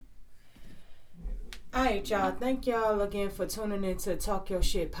Alright, y'all. Thank y'all again for tuning in to Talk Your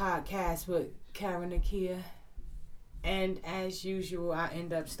Shit podcast with Karen Nakia. And as usual, I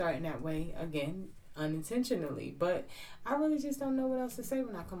end up starting that way again, unintentionally. But I really just don't know what else to say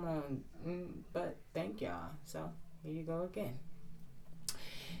when I come on. But thank y'all. So here you go again.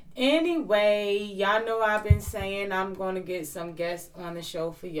 Anyway, y'all know I've been saying I'm going to get some guests on the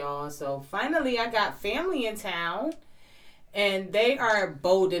show for y'all. So finally, I got family in town. And they are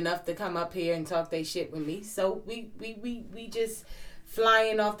bold enough to come up here and talk their shit with me. So we just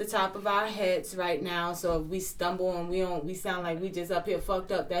flying off the top of our heads right now. So if we stumble and we sound like we just up here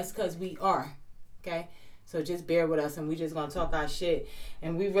fucked up, that's because we are. Okay? So just bear with us and we just gonna talk our shit.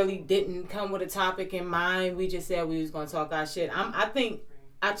 And we really didn't come with a topic in mind. We just said we was gonna talk our shit. I think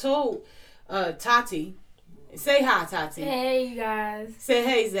I told Tati. Say hi, Tati. Hey, you guys. Say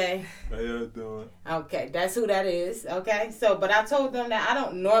hey, Zay. How y'all doing? Okay, that's who that is. Okay, so, but I told them that I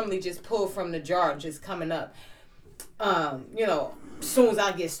don't normally just pull from the jar just coming up, as soon as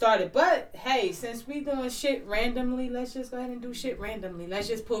I get started. But, hey, since we doing shit randomly, let's just go ahead and do shit randomly. Let's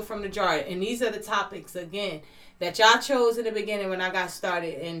just pull from the jar. And these are the topics, again, that y'all chose in the beginning when I got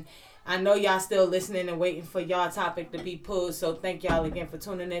started. And I know y'all still listening and waiting for y'all topic to be pulled. So thank y'all again for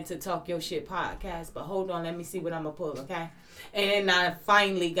tuning in to Talk Your Shit podcast. But hold on, let me see what I'm going to pull, okay? And I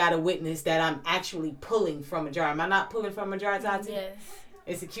finally got a witness that I'm actually pulling from a jar. Am I not pulling from a jar, Tati? Yes.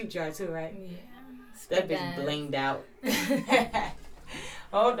 It's a cute jar too, right? Yeah. That bitch blinged out.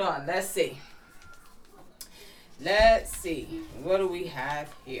 Hold on, let's see. Let's see. What do we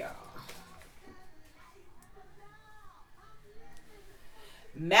have here?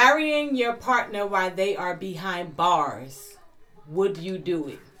 Marrying your partner while they are behind bars. Would you do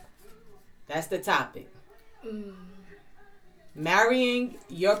it? That's the topic. Marrying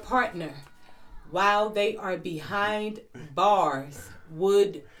your partner while they are behind bars.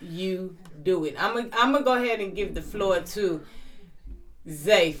 Would you do it? I'm gonna go ahead and give the floor to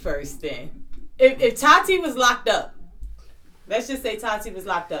Zay first then. If Tati was locked up, let's just say Tati was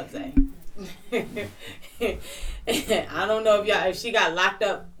locked up, Zay. I don't know if she got locked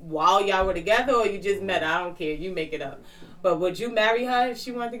up while y'all were together or you just met her. I don't care. You make it up. But would you marry her if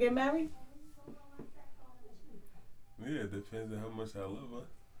she wanted to get married? Yeah, it depends on how much I love her.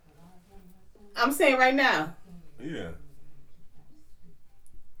 I'm saying right now. Yeah.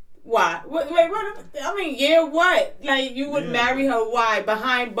 Why? Wait, what? I mean, yeah, what? Like, you would marry her, why?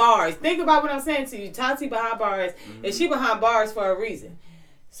 Behind bars. Think about what I'm saying to you. Tati behind bars. Mm-hmm. And she behind bars for a reason.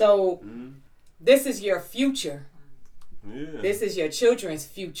 So, this is your future. Yeah. This is your children's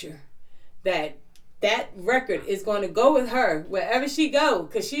future. That record is going to go with her wherever she go.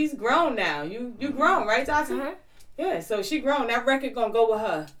 Because she's grown now. You grown, right, Tati? Uh-huh. Yeah, so she grown. That record going to go with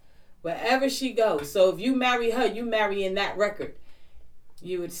her wherever she goes. So, if you marry her, you marrying that record.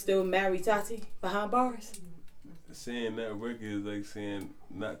 You would still marry Tati behind bars? Saying that record is like saying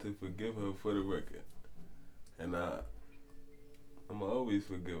not to forgive her for the record. And I'm always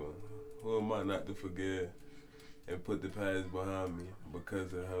forgive her. Who am I not to forgive and put the past behind me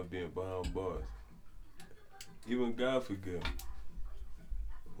because of her being behind bars? Even God forgive me.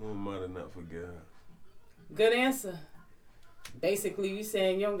 Who am I to not forgive her? Good answer. Basically, you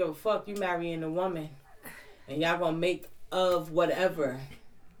saying you don't give a fuck, you marrying a woman. And y'all gonna make of whatever,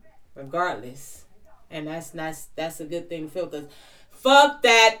 regardless. And that's a good thing to feel, because fuck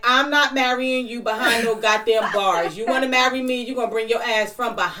that. I'm not marrying you behind no goddamn bars. You want to marry me, you going to bring your ass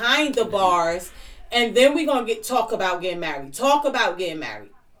from behind the bars, and then we going to talk about getting married. Talk about getting married.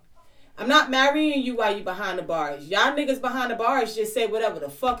 I'm not marrying you while you behind the bars. Y'all niggas behind the bars just say whatever the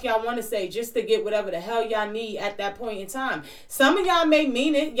fuck y'all want to say just to get whatever the hell y'all need at that point in time. Some of y'all may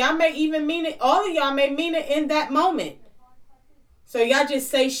mean it. Y'all may even mean it. All of y'all may mean it in that moment. So y'all just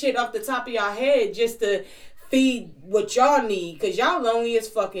say shit off the top of y'all head just to feed what y'all need, because y'all lonely as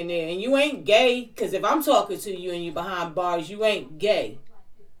fucking there. And you ain't gay, because if I'm talking to you and you behind bars, you ain't gay.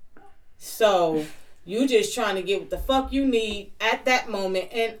 So you just trying to get what the fuck you need at that moment.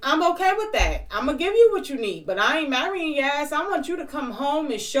 And I'm okay with that. I'm going to give you what you need, but I ain't marrying your ass. I want you to come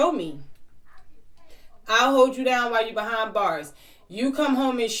home and show me. I'll hold you down while you behind bars. You come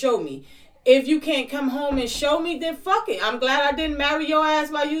home and show me. If you can't come home and show me, then fuck it. I'm glad I didn't marry your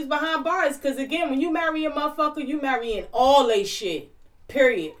ass while you was behind bars. Because, again, when you marry a motherfucker, you marrying all they shit.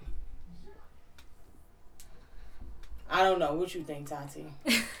 Period. I don't know. What you think, Tati?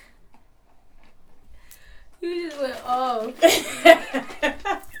 You just went off.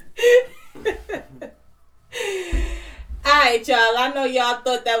 Alright, y'all. I know y'all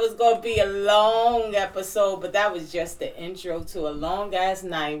thought that was going to be a long episode, but that was just the intro to a long-ass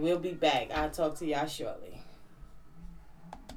night. We'll be back. I'll talk to y'all shortly.